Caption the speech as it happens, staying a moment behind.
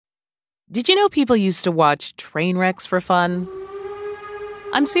Did you know people used to watch train wrecks for fun?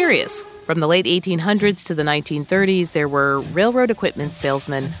 I'm serious. From the late 1800s to the 1930s, there were railroad equipment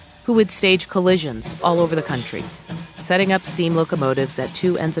salesmen who would stage collisions all over the country, setting up steam locomotives at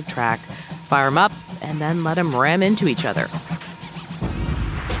two ends of track, fire them up, and then let them ram into each other.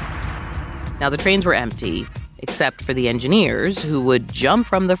 Now, the trains were empty, except for the engineers who would jump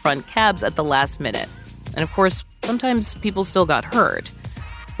from the front cabs at the last minute. And of course, sometimes people still got hurt.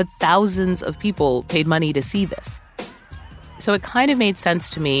 But thousands of people paid money to see this. So it kind of made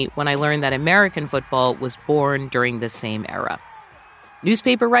sense to me when I learned that American football was born during the same era.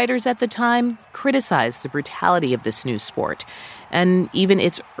 Newspaper writers at the time criticized the brutality of this new sport, and even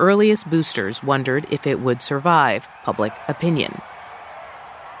its earliest boosters wondered if it would survive public opinion.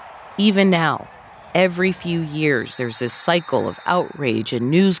 Even now, every few years, there's this cycle of outrage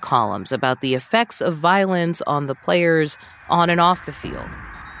and news columns about the effects of violence on the players on and off the field.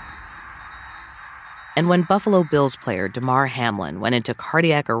 And when Buffalo Bills player Damar Hamlin went into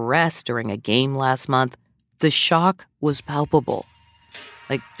cardiac arrest during a game last month, the shock was palpable.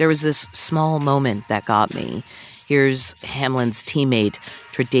 Like, there was this small moment that got me. Here's Hamlin's teammate,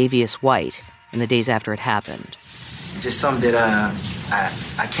 Tre'Davious White, in the days after it happened. Just something that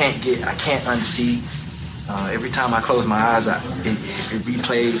I can't unsee. Every time I close my eyes, it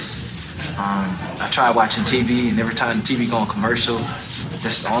replays. I try watching TV, and every time the TV go on commercial,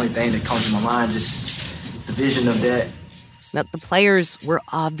 that's the only thing that comes to my mind, just the vision of that. Now, the players were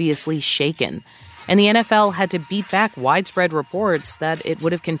obviously shaken, and the NFL had to beat back widespread reports that it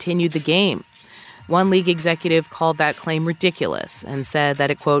would have continued the game. One league executive called that claim ridiculous and said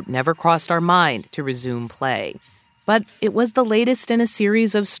that it, quote, never crossed our mind to resume play. But it was the latest in a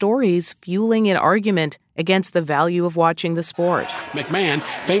series of stories fueling an argument against the value of watching the sport. McMahon,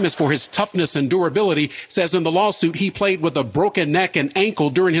 famous for his toughness and durability, says in the lawsuit he played with a broken neck and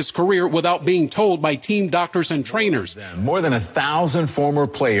ankle during his career without being told by team doctors and trainers. More than 1,000 former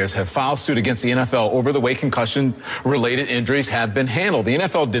players have filed suit against the NFL over the way concussion-related injuries have been handled. The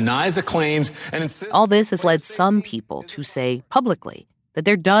NFL denies the claims and insists... All this has led some people to say publicly that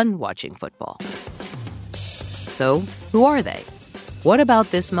they're done watching football. So, who are they? What about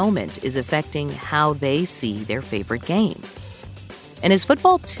this moment is affecting how they see their favorite game? And is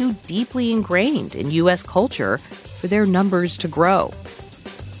football too deeply ingrained in U.S. culture for their numbers to grow?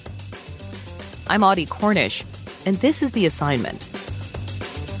 I'm Audie Cornish, and this is The Assignment.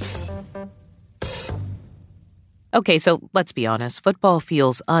 Okay, so let's be honest. Football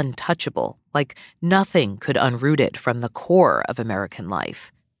feels untouchable, like nothing could unroot it from the core of American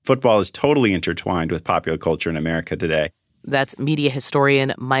life. Football is totally intertwined with popular culture in America today. That's media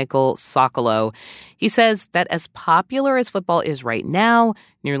historian Michael Socolow. He says that as popular as football is right now,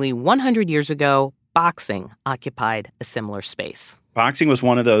 nearly 100 years ago, boxing occupied a similar space. Boxing was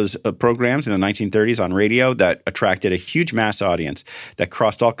one of those programs in the 1930s on radio that attracted a huge mass audience that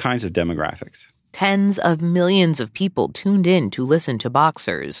crossed all kinds of demographics. Tens of millions of people tuned in to listen to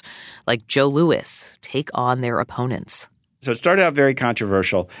boxers like Joe Louis take on their opponents. So it started out very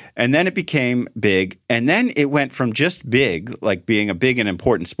controversial, and then it became big, and then it went from just big, like being a big and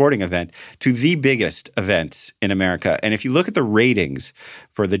important sporting event, to the biggest events in America. And if you look at the ratings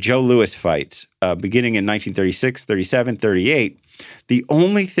for the Joe Louis fights, beginning in 1936, 37, 38, the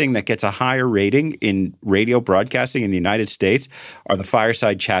only thing that gets a higher rating in radio broadcasting in the United States are the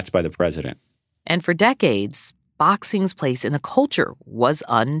fireside chats by the president. And for decades, boxing's place in the culture was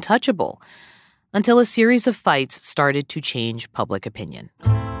untouchable, until a series of fights started to change public opinion.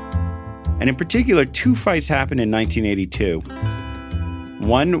 And in particular, two fights happened in 1982.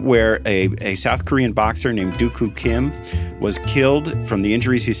 One where a South Korean boxer named Duk-Koo Kim was killed from the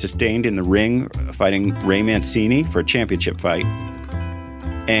injuries he sustained in the ring fighting Ray Mancini for a championship fight.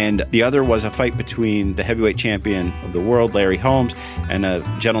 And the other was a fight between the heavyweight champion of the world, Larry Holmes, and a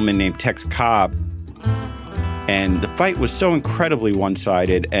gentleman named Tex Cobb. And the fight was so incredibly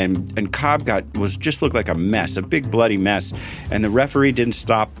one-sided, and Cobb looked like a mess, a big bloody mess, and the referee didn't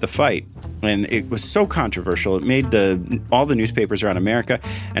stop the fight. And it was so controversial. It made all the newspapers around America,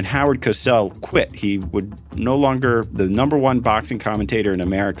 and Howard Cosell quit. He would no longer, the number one boxing commentator in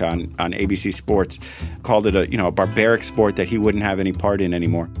America on ABC Sports, called it a barbaric sport that he wouldn't have any part in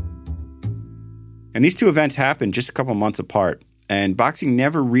anymore. And these two events happened just a couple months apart, and boxing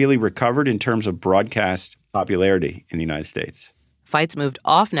never really recovered in terms of broadcast popularity in the United States. Fights moved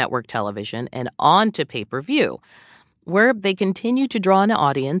off network television and on to pay-per-view, where they continue to draw an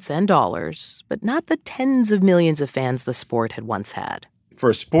audience and dollars, but not the tens of millions of fans the sport had once had. For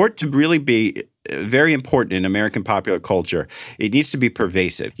a sport to really be very important in American popular culture. It needs to be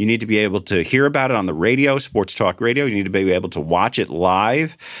pervasive. You need to be able to hear about it on the radio, sports talk radio. You need to be able to watch it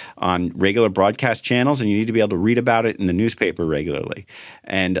live on regular broadcast channels, and you need to be able to read about it in the newspaper regularly.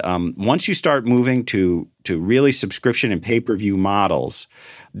 And once you start moving to really subscription and pay-per-view models,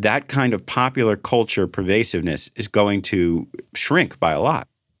 that kind of popular culture pervasiveness is going to shrink by a lot.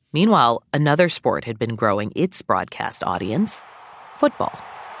 Meanwhile, another sport had been growing its broadcast audience, football.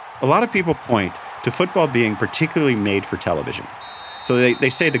 A lot of people point to football being particularly made for television. So they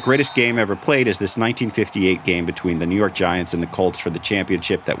say the greatest game ever played is this 1958 game between the New York Giants and the Colts for the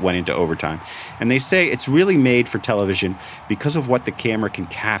championship that went into overtime. And they say it's really made for television because of what the camera can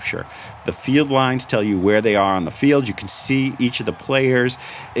capture. The field lines tell you where they are on the field. You can see each of the players.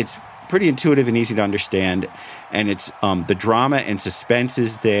 It's pretty intuitive and easy to understand. And it's the drama and suspense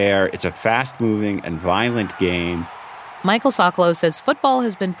is there. It's a fast-moving and violent game. Michael Sokolow says football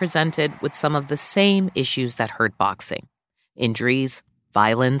has been presented with some of the same issues that hurt boxing. Injuries,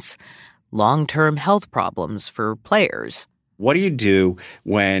 violence, long-term health problems for players. What do you do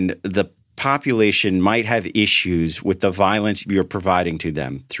when the population might have issues with the violence you're providing to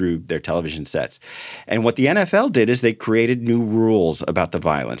them through their television sets? And what the NFL did is they created new rules about the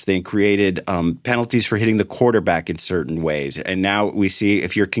violence. They created penalties for hitting the quarterback in certain ways. And now we see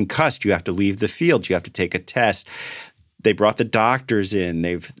if you're concussed, you have to leave the field. You have to take a test. They brought the doctors in.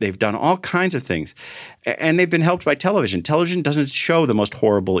 They've done all kinds of things. And they've been helped by television. Television doesn't show the most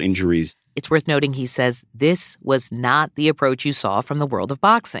horrible injuries. It's worth noting, he says, this was not the approach you saw from the world of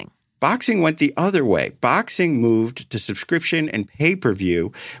boxing. Boxing went the other way. Boxing moved to subscription and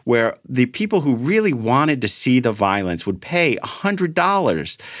pay-per-view, where the people who really wanted to see the violence would pay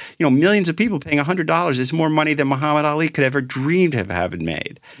 $100. Millions of people paying $100 is more money than Muhammad Ali could ever dreamed of having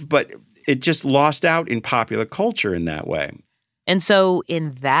made. But it just lost out in popular culture in that way. And so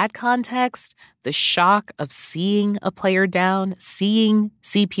in that context, the shock of seeing a player down, seeing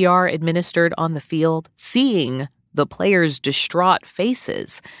CPR administered on the field, seeing the players' distraught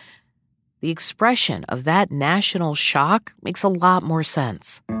faces, the expression of that national shock makes a lot more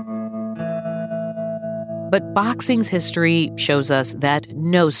sense. But boxing's history shows us that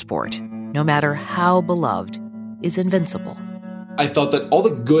no sport, no matter how beloved, is invincible. I felt that all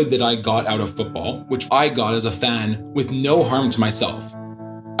the good that I got out of football, which I got as a fan with no harm to myself,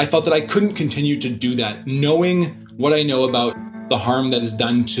 I felt that I couldn't continue to do that, knowing what I know about the harm that is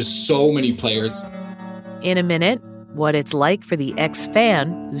done to so many players. In a minute, what it's like for the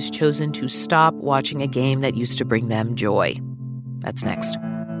ex-fan who's chosen to stop watching a game that used to bring them joy. That's next.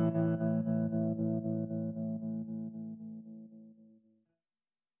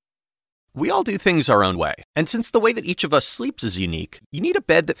 We all do things our own way. And since the way that each of us sleeps is unique, you need a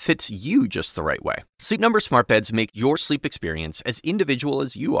bed that fits you just the right way. Sleep Number smart beds make your sleep experience as individual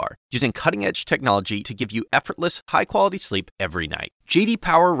as you are, using cutting-edge technology to give you effortless, high-quality sleep every night. J.D.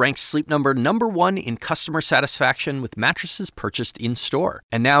 Power ranks Sleep Number #1 in customer satisfaction with mattresses purchased in-store.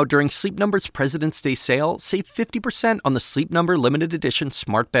 And now, during Sleep Number's President's Day sale, save 50% on the Sleep Number Limited Edition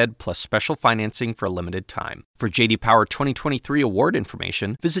smart bed plus special financing for a limited time. For J.D. Power 2023 award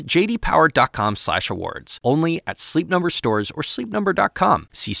information, visit jdpower.com/awards. Only at Sleep Number stores or sleepnumber.com.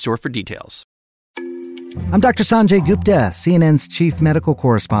 See store for details. I'm Dr. Sanjay Gupta, CNN's chief medical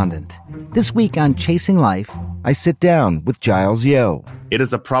correspondent. This week on Chasing Life, I sit down with Giles Yeo. It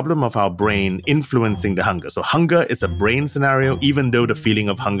is a problem of our brain influencing the hunger. So hunger is a brain scenario, even though the feeling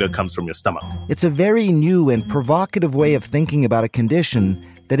of hunger comes from your stomach. It's a very new and provocative way of thinking about a condition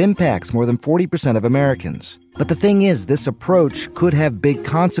that impacts more than 40% of Americans. But the thing is, this approach could have big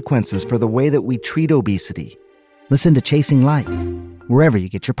consequences for the way that we treat obesity. Listen to Chasing Life, wherever you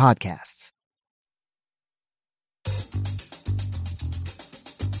get your podcasts.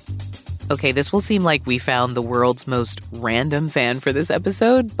 Okay, this will seem like we found the world's most random fan for this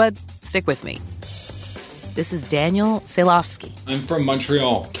episode, but stick with me. This is Daniel Salofsky. I'm from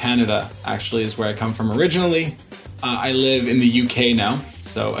Montreal, Canada, actually, is where I come from originally. I live in the UK now,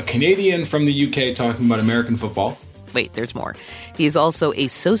 so a Canadian from the UK talking about American football. Wait, there's more. He is also a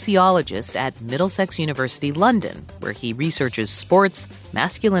sociologist at Middlesex University, London, where he researches sports,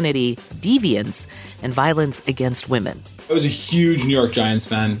 masculinity, deviance, and violence against women. I was a huge New York Giants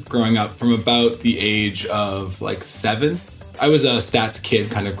fan growing up from about the age of 7. I was a stats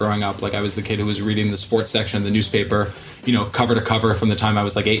kid kind of growing up. I was the kid who was reading the sports section of the newspaper, cover to cover from the time I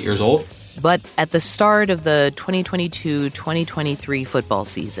was 8 years old. But at the start of the 2022-2023 football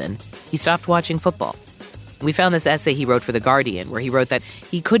season, he stopped watching football. We found this essay he wrote for The Guardian, where he wrote that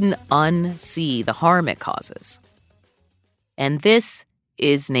he couldn't unsee the harm it causes. And this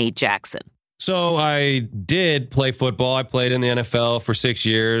is Nate Jackson, So I did play football. I played in the NFL for 6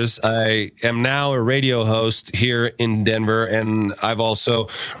 years. I am now a radio host here in Denver, and I've also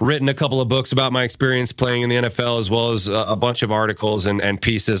written a couple of books about my experience playing in the NFL, as well as a bunch of articles and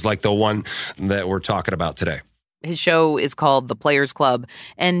pieces like the one that we're talking about today. His show is called The Players Club,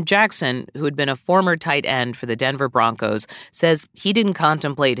 and Jackson, who had been a former tight end for the Denver Broncos, says he didn't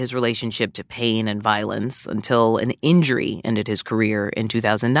contemplate his relationship to pain and violence until an injury ended his career in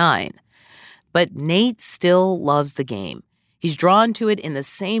 2009. But Nate still loves the game. He's drawn to it in the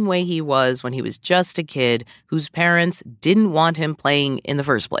same way he was when he was just a kid whose parents didn't want him playing in the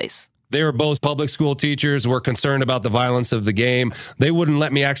first place. They were both public school teachers, were concerned about the violence of the game. They wouldn't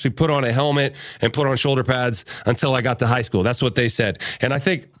let me actually put on a helmet and put on shoulder pads until I got to high school. That's what they said. And I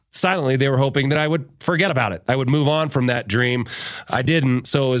think silently they were hoping that I would forget about it. I would move on from that dream. I didn't.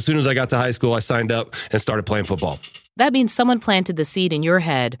 So as soon as I got to high school, I signed up and started playing football. That means someone planted the seed in your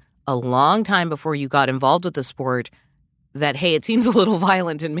head a long time before you got involved with the sport that, hey, it seems a little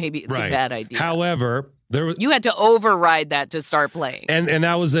violent and maybe it's a bad idea. However, you had to override that to start playing. And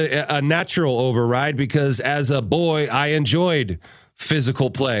that was a natural override because as a boy, I enjoyed physical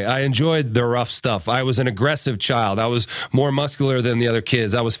play. I enjoyed the rough stuff. I was an aggressive child. I was more muscular than the other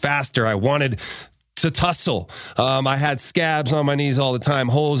kids. I was faster. I wanted to tussle. I had scabs on my knees all the time,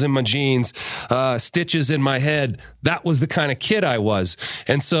 holes in my jeans, stitches in my head. That was the kind of kid I was.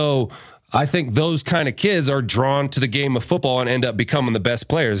 And so I think those kind of kids are drawn to the game of football and end up becoming the best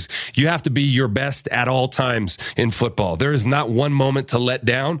players. You have to be your best at all times in football. There is not one moment to let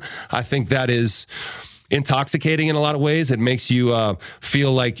down. I think that is intoxicating in a lot of ways. It makes you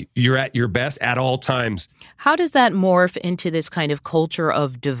feel like you're at your best at all times. How does that morph into this kind of culture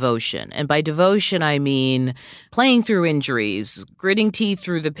of devotion? And by devotion, I mean playing through injuries, gritting teeth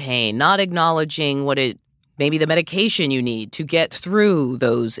through the pain, not acknowledging maybe the medication you need to get through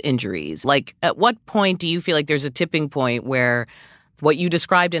those injuries. Like, at what point do you feel like there's a tipping point where what you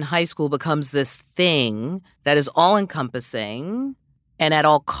described in high school becomes this thing that is all-encompassing and at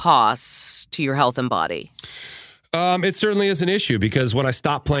all costs to your health and body? It certainly is an issue because when I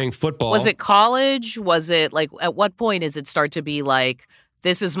stopped playing football... Was it college? Was it like, at what point does it start to be like,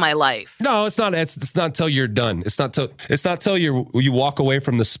 this is my life? No, it's not. It's not till you're done. It's not till you walk away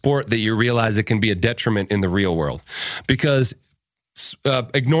from the sport that you realize it can be a detriment in the real world. Because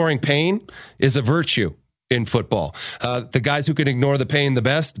ignoring pain is a virtue in football. The guys who can ignore the pain the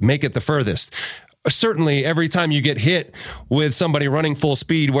best make it the furthest. Certainly, every time you get hit with somebody running full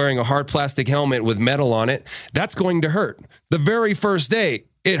speed wearing a hard plastic helmet with metal on it, that's going to hurt. The very first day,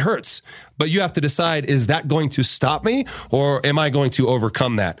 it hurts. But you have to decide, is that going to stop me or am I going to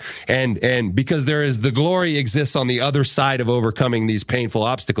overcome that? And because the glory exists on the other side of overcoming these painful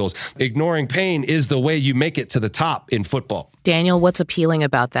obstacles. Ignoring pain is the way you make it to the top in football. Daniel, what's appealing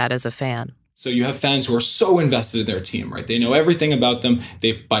about that as a fan? So you have fans who are so invested in their team, right? They know everything about them.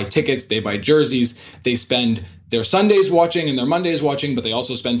 They buy tickets, they buy jerseys, they spend their Sundays watching and their Mondays watching, but they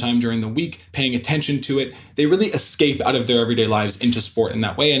also spend time during the week paying attention to it. They really escape out of their everyday lives into sport in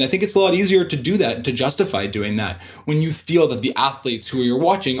that way. And I think it's a lot easier to do that and to justify doing that when you feel that the athletes who you're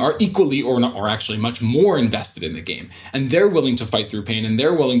watching are equally or actually much more invested in the game. And they're willing to fight through pain and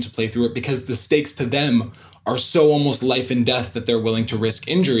they're willing to play through it because the stakes to them are so almost life and death that they're willing to risk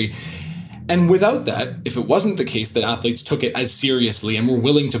injury. And without that, if it wasn't the case that athletes took it as seriously and were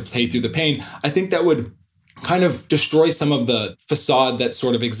willing to play through the pain, I think that would kind of destroy some of the facade that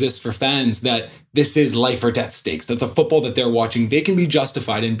sort of exists for fans that this is life or death stakes, that the football that they're watching, they can be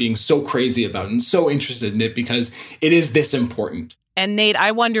justified in being so crazy about and so interested in it because it is this important. And Nate,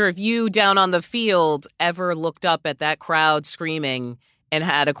 I wonder if you down on the field ever looked up at that crowd screaming and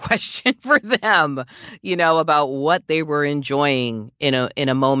had a question for them, about what they were enjoying in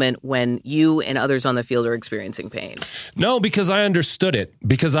a moment when you and others on the field are experiencing pain. No, because I understood it.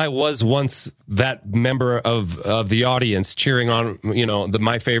 Because I was once that member of the audience cheering on,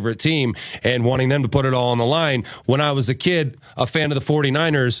 my favorite team and wanting them to put it all on the line. When I was a kid, a fan of the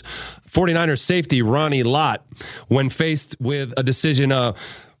 49ers safety, Ronnie Lott, when faced with a decision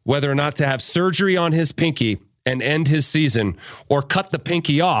of whether or not to have surgery on his pinky and end his season or cut the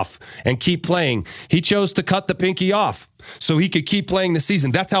pinky off and keep playing, he chose to cut the pinky off so he could keep playing the season.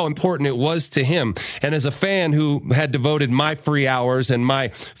 That's how important it was to him. And as a fan who had devoted my free hours and my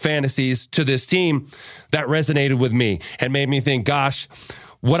fantasies to this team, that resonated with me and made me think, gosh,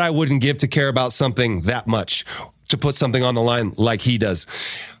 what I wouldn't give to care about something that much, to put something on the line like he does.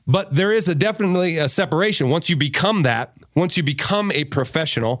 But there is definitely a separation. Once you become a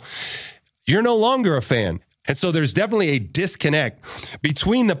professional, you're no longer a fan. And so there's definitely a disconnect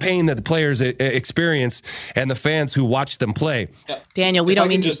between the pain that the players experience and the fans who watch them play. Daniel, we don't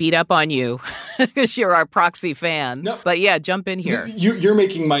mean to beat up on you because you're our proxy fan. No. But yeah, jump in here. You're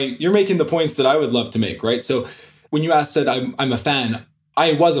making the points that I would love to make, right? So when you said I'm a fan,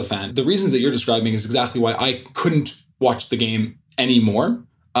 I was a fan. The reasons that you're describing is exactly why I couldn't watch the game anymore,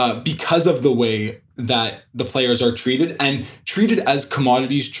 because of the way that the players are treated as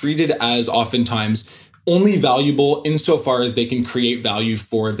commodities, treated as oftentimes only valuable insofar as they can create value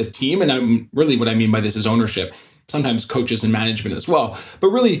for the team. And what I mean by this is ownership, sometimes coaches and management as well, but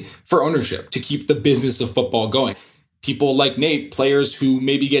really for ownership to keep the business of football going. People like Nate, players who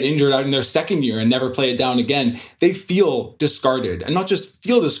maybe get injured out in their second year and never play it down again, they feel discarded, and not just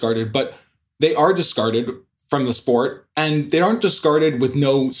feel discarded, but they are discarded from the sport, and they aren't discarded with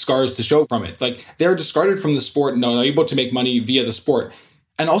no scars to show from it. Like, they're discarded from the sport and not able to make money via the sport,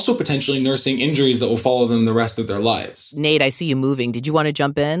 and also potentially nursing injuries that will follow them the rest of their lives. Nate, I see you moving. Did you want to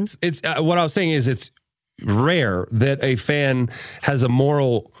jump in? It's what I was saying is it's rare that a fan has a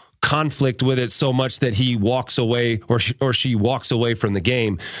moral conflict with it so much that he walks away or she walks away from the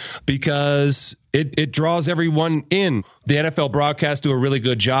game, because it draws everyone in. The NFL broadcasts do a really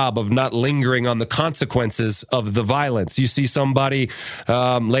good job of not lingering on the consequences of the violence. You see somebody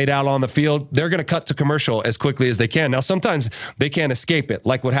laid out on the field, they're going to cut to commercial as quickly as they can. Now, sometimes they can't escape it,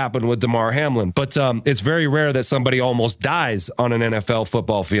 like what happened with Damar Hamlin. But it's very rare that somebody almost dies on an NFL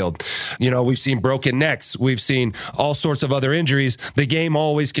football field. You know, we've seen broken necks. We've seen all sorts of other injuries. The game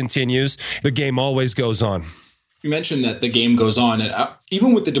always continues. The game always goes on. You mentioned that the game goes on, and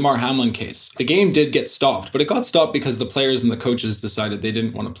even with the Damar Hamlin case, the game did get stopped, but it got stopped because the players and the coaches decided they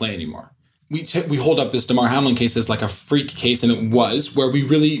didn't want to play anymore. We hold up this Damar Hamlin case as like a freak case, and it was, where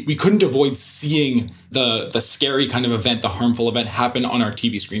we couldn't avoid seeing the scary kind of event, the harmful event happen on our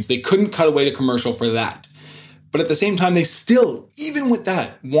TV screens. They couldn't cut away to commercial for that. But at the same time, they still, even with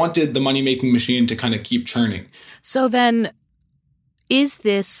that, wanted the money-making machine to kind of keep churning. So then, is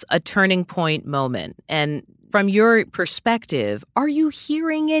this a turning point moment? And from your perspective, are you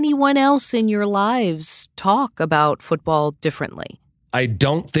hearing anyone else in your lives talk about football differently? I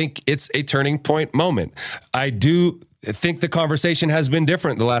don't think it's a turning point moment. I do think the conversation has been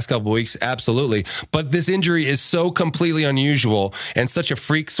different the last couple of weeks, absolutely. But this injury is so completely unusual and such a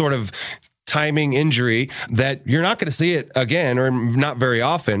freak sort of timing injury that you're not going to see it again, or not very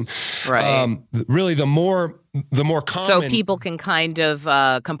often. Right. Really, the more common. So people can kind of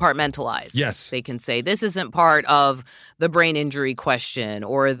compartmentalize. Yes. They can say this isn't part of the brain injury question,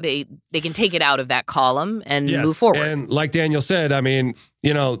 or they can take it out of that column and move forward. And like Daniel said, I mean,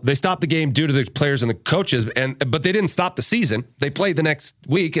 you know, they stopped the game due to the players and the coaches, but they didn't stop the season. They played the next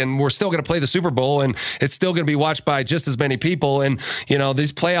week, and we're still going to play the Super Bowl, and it's still going to be watched by just as many people. And, you know,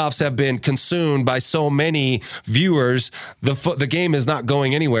 these playoffs have been consumed by so many viewers. The game is not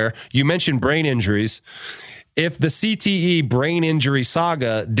going anywhere. You mentioned brain injuries. If the CTE brain injury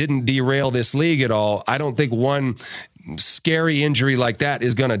saga didn't derail this league at all, I don't think one scary injury like that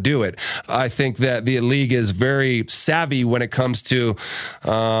is going to do it. I think that the league is very savvy when it comes to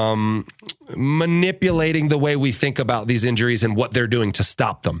manipulating the way we think about these injuries and what they're doing to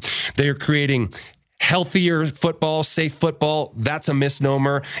stop them. They are creating healthier football, safe football. That's a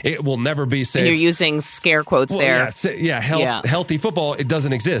misnomer. It will never be safe. And you're using scare quotes there. Healthy football, it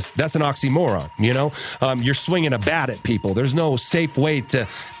doesn't exist. That's an oxymoron, you know? You're swinging a bat at people. There's no safe way to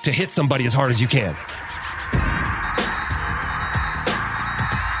hit somebody as hard as you can.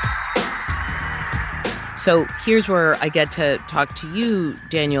 So here's where I get to talk to you,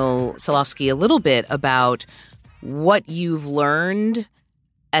 Daniel Solowski, a little bit about what you've learned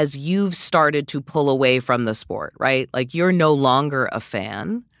as you've started to pull away from the sport, right? Like, you're no longer a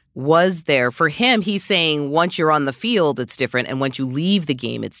fan. Was there, for him, he's saying once you're on the field, it's different, and once you leave the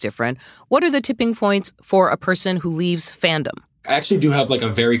game, it's different. What are the tipping points for a person who leaves fandom? I actually do have like a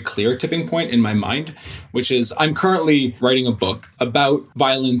very clear tipping point in my mind, which is I'm currently writing a book about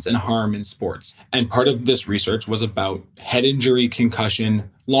violence and harm in sports. And part of this research was about head injury, concussion,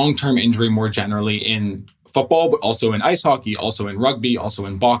 long-term injury more generally in football, but also in ice hockey, also in rugby, also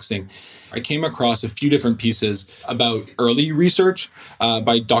in boxing. I came across a few different pieces about early research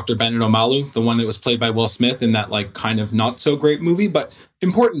by Dr. Bennet Omalu, the one that was played by Will Smith in that like kind of not so great movie, but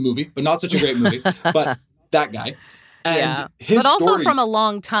important movie, but not such a great movie. But that guy. And but also from a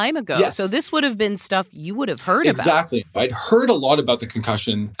long time ago. Yes. So this would have been stuff you would have heard about. Exactly. I'd heard a lot about the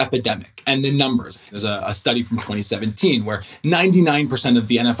concussion epidemic and the numbers. There's a study from 2017 where 99% of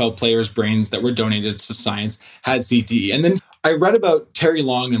the NFL players' brains that were donated to science had CTE. And then I read about Terry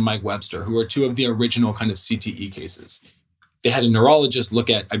Long and Mike Webster, who are two of the original kind of CTE cases. they had a neurologist look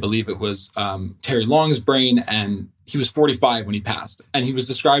at, I believe it was Terry Long's brain, and he was 45 when he passed. And he was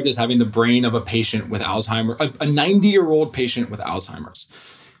described as having the brain of a patient with Alzheimer's, a 90-year-old patient with Alzheimer's.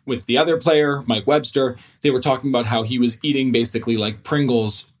 With the other player, Mike Webster, they were talking about how he was eating basically like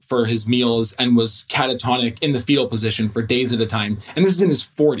Pringles for his meals and was catatonic in the fetal position for days at a time. And this is in his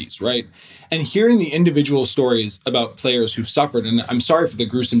 40s, right? And hearing the individual stories about players who've suffered, and I'm sorry for the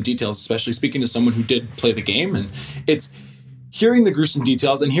gruesome details, especially speaking to someone who did play the game, and it's hearing the gruesome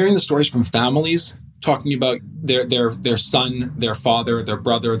details and hearing the stories from families talking about their son, their father, their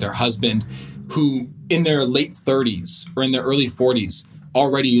brother, their husband, who in their late 30s or in their early 40s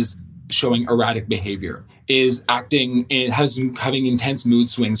already is showing erratic behavior, is acting, having intense mood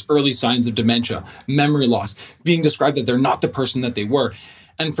swings, early signs of dementia, memory loss, being described that they're not the person that they were.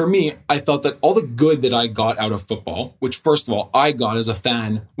 And for me, I felt that all the good that I got out of football, which first of all, I got as a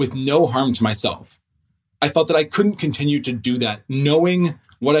fan with no harm to myself, I felt that I couldn't continue to do that, knowing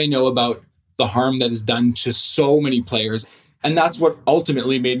what I know about the harm that is done to so many players. And that's what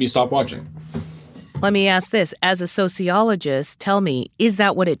ultimately made me stop watching. Let me ask this. As a sociologist, tell me, is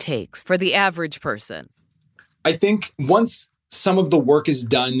that what it takes for the average person? I think once some of the work is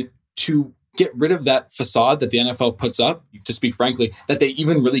done to get rid of that facade that the NFL puts up, to speak frankly, that they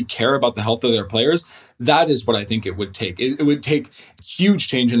even really care about the health of their players, that is what I think it would take. It would take huge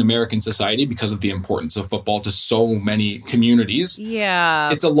change in American society because of the importance of football to so many communities.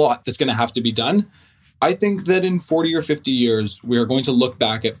 Yeah. It's a lot that's going to have to be done. I think that in 40 or 50 years, we are going to look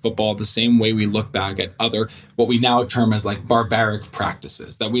back at football the same way we look back at other, what we now term as like barbaric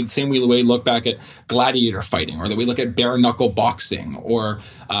practices, that we the same way we look back at gladiator fighting, or that we look at bare knuckle boxing, or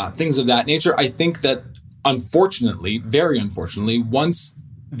things of that nature. I think that unfortunately, very unfortunately, once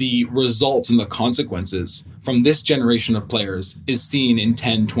the results and the consequences from this generation of players is seen in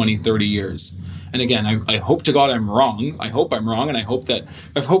 10, 20, 30 years. And again, I hope to God I'm wrong. I hope I'm wrong. And I hope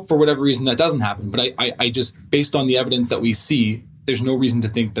for whatever reason that doesn't happen. But I just, based on the evidence that we see, there's no reason to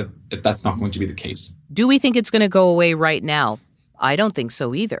think that that's not going to be the case. Do we think it's going to go away right now? I don't think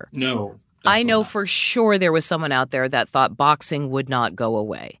so either. No. I know for sure there was someone out there that thought boxing would not go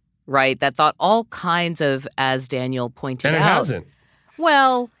away, right? That thought all kinds of, as Daniel pointed out. And it hasn't.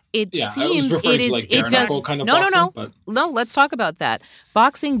 Well, it seems it is. Like it does. Kind of No. Let's talk about that.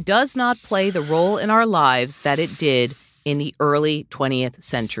 Boxing does not play the role in our lives that it did in the early 20th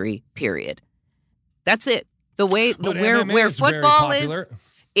century period. That's it. The way where football is,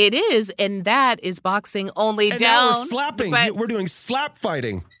 it is, and that is boxing only and down. Now we're slapping. We're doing slap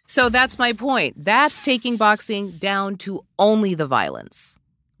fighting. So that's my point. That's taking boxing down to only the violence,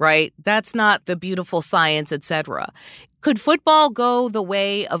 right? That's not the beautiful science, etc. Could football go the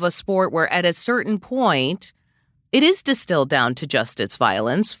way of a sport where at a certain point it is distilled down to just its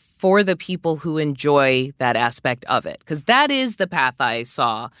violence for the people who enjoy that aspect of it? Because that is the path I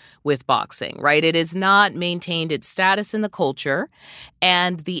saw with boxing, right? It has not maintained its status in the culture,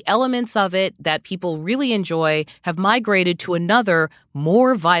 and the elements of it that people really enjoy have migrated to another,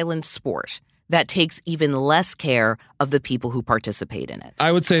 more violent sport that takes even less care of the people who participate in it.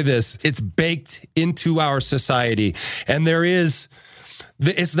 I would say this, it's baked into our society, and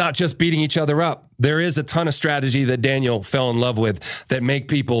it's not just beating each other up. There is a ton of strategy that Daniel fell in love with that make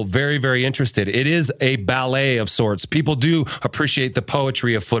people very, very interested. It is a ballet of sorts. People do appreciate the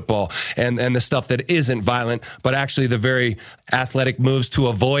poetry of football and the stuff that isn't violent, but actually the very athletic moves to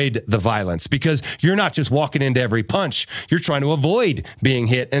avoid the violence, because you're not just walking into every punch. You're trying to avoid being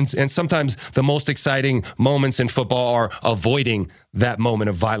hit. And sometimes the most exciting moments in football are avoiding that moment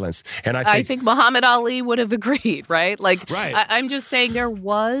of violence. And I think Muhammad Ali would have agreed, right? Like, right. I'm just saying there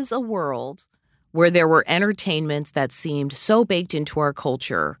was a world where there were entertainments that seemed so baked into our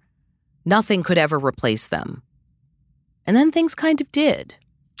culture, nothing could ever replace them. And then things kind of did.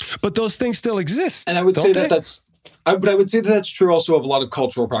 But those things still exist. And I would say I would say that that's true also of a lot of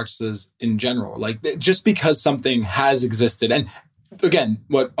cultural practices in general. Like, just because something has existed, and again,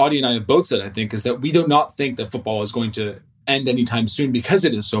 what Audie and I have both said, I think, is that we do not think that football is going to end anytime soon because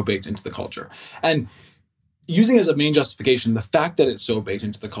it is so baked into the culture. And using as a main justification the fact that it's so baked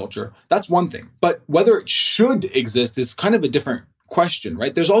into the culture, that's one thing. But whether it should exist is kind of a different question,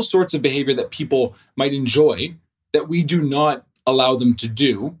 right? There's all sorts of behavior that people might enjoy that we do not allow them to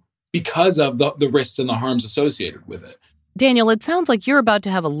do because of the risks and the harms associated with it. Daniel, it sounds like you're about to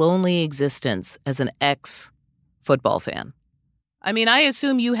have a lonely existence as an ex-football fan. I mean, I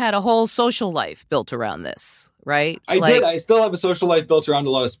assume you had a whole social life built around this, right? I did. I still have a social life built around a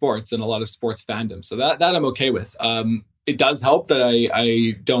lot of sports and a lot of sports fandom. So that I'm okay with. It does help that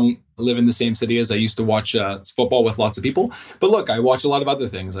I don't live in the same city as I used to watch football with lots of people. But look, I watch a lot of other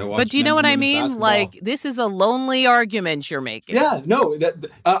things. But do you know what I mean? Basketball. Like, this is a lonely argument you're making. Yeah, no,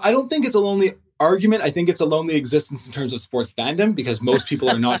 I don't think it's a lonely argument. I think it's a lonely existence in terms of sports fandom because most people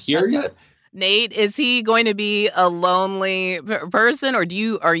are not here yet. Nate, is he going to be a lonely person, or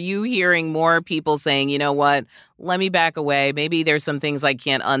are you hearing more people saying, you know what, let me back away. Maybe there's some things I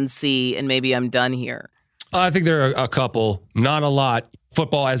can't unsee, and maybe I'm done here. I think there are a couple, not a lot.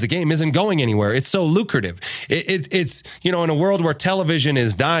 Football as a game isn't going anywhere. It's so lucrative. It's in a world where television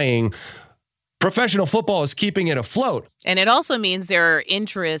is dying, professional football is keeping it afloat. And it also means there are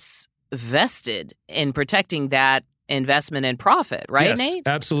interests vested in protecting that investment and profit, right, yes, Nate?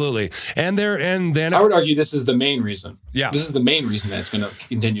 Absolutely. And then I would argue this is the main reason. Yeah. This is the main reason that it's going to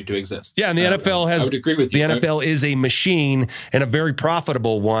continue to exist. Yeah, and the NFL has... I would agree with you. The NFL is a machine and a very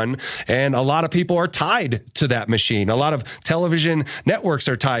profitable one, and a lot of people are tied to that machine. A lot of television networks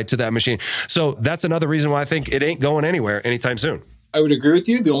are tied to that machine. So that's another reason why I think it ain't going anywhere anytime soon. I would agree with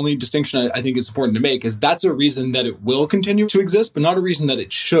you. The only distinction I think it's important to make is that's a reason that it will continue to exist, but not a reason that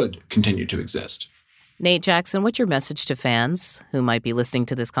it should continue to exist. Nate Jackson, what's your message to fans who might be listening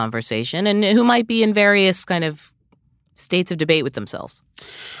to this conversation and who might be in various kind of states of debate with themselves?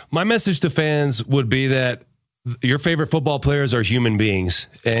 My message to fans would be that your favorite football players are human beings.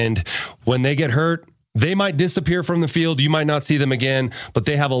 And when they get hurt, they might disappear from the field. You might not see them again, but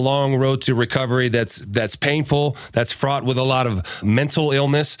they have a long road to recovery that's painful, that's fraught with a lot of mental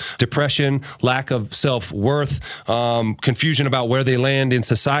illness, depression, lack of self-worth, confusion about where they land in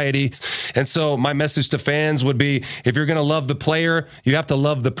society. And so my message to fans would be, if you're going to love the player, you have to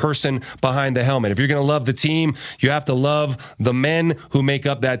love the person behind the helmet. If you're going to love the team, you have to love the men who make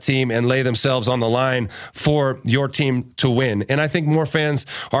up that team and lay themselves on the line for your team to win. And I think more fans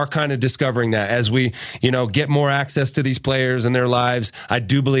are kind of discovering that as we get more access to these players in their lives. I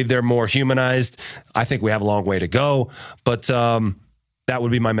do believe they're more humanized. I think we have a long way to go, but that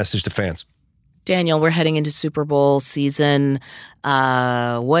would be my message to fans. Daniel, we're heading into Super Bowl season.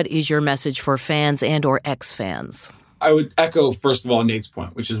 What is your message for fans and or ex-fans? I would echo, first of all, Nate's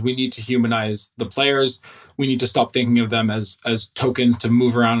point, which is we need to humanize the players. We need to stop thinking of them as tokens to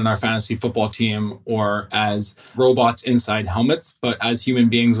move around in our fantasy football team or as robots inside helmets, but as human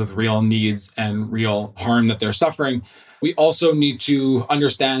beings with real needs and real harm that they're suffering. We also need to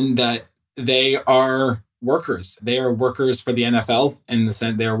understand that they are workers. They are workers for the NFL in the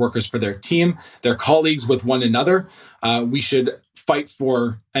sense they are workers for their team. They're colleagues with one another. We should fight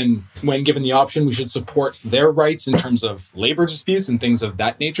for, and when given the option, we should support their rights in terms of labor disputes and things of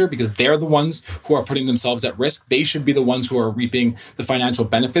that nature, because they're the ones who are putting themselves at risk. They should be the ones who are reaping the financial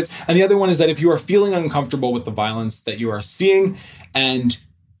benefits. And the other one is that if you are feeling uncomfortable with the violence that you are seeing and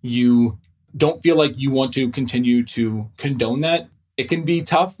you don't feel like you want to continue to condone that, it can be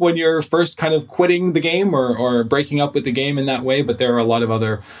tough when you're first kind of quitting the game or breaking up with the game in that way. But there are a lot of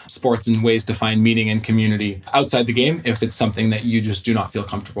other sports and ways to find meaning and community outside the game if it's something that you just do not feel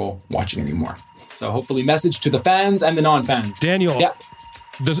comfortable watching anymore. So hopefully message to the fans and the non-fans. Daniel, yeah.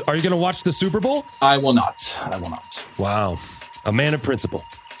 Are you going to watch the Super Bowl? I will not. Wow. A man of principle.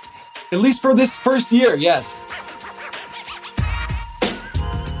 At least for this first year, yes.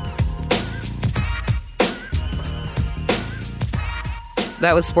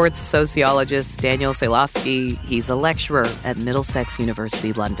 That was sports sociologist Daniel Salofsky. He's a lecturer at Middlesex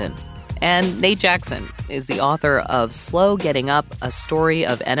University, London. And Nate Jackson is the author of Slow Getting Up, a story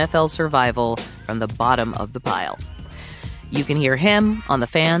of NFL survival from the bottom of the pile. You can hear him on the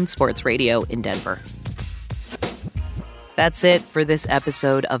Fan Sports Radio in Denver. That's it for this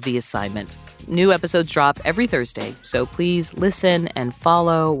episode of The Assignment. New episodes drop every Thursday, so please listen and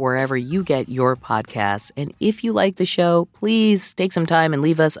follow wherever you get your podcasts. And if you like the show, please take some time and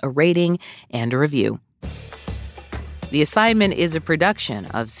leave us a rating and a review. The Assignment is a production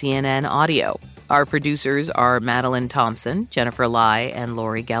of CNN Audio. Our producers are Madeline Thompson, Jennifer Lai, and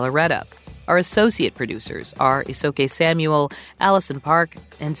Lori Galaretta. Our associate producers are Isoke Samuel, Allison Park,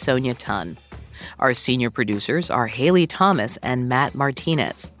 and Sonia Tun. Our senior producers are Haley Thomas and Matt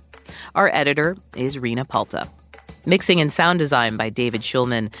Martinez. Our editor is Rena Palta. Mixing and sound design by David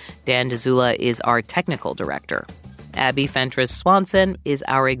Schulman. Dan Dzula is our technical director. Abby Fentress Swanson is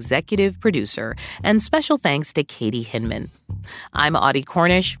our executive producer. And special thanks to Katie Hinman. I'm Audie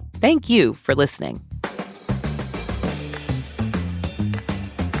Cornish. Thank you for listening.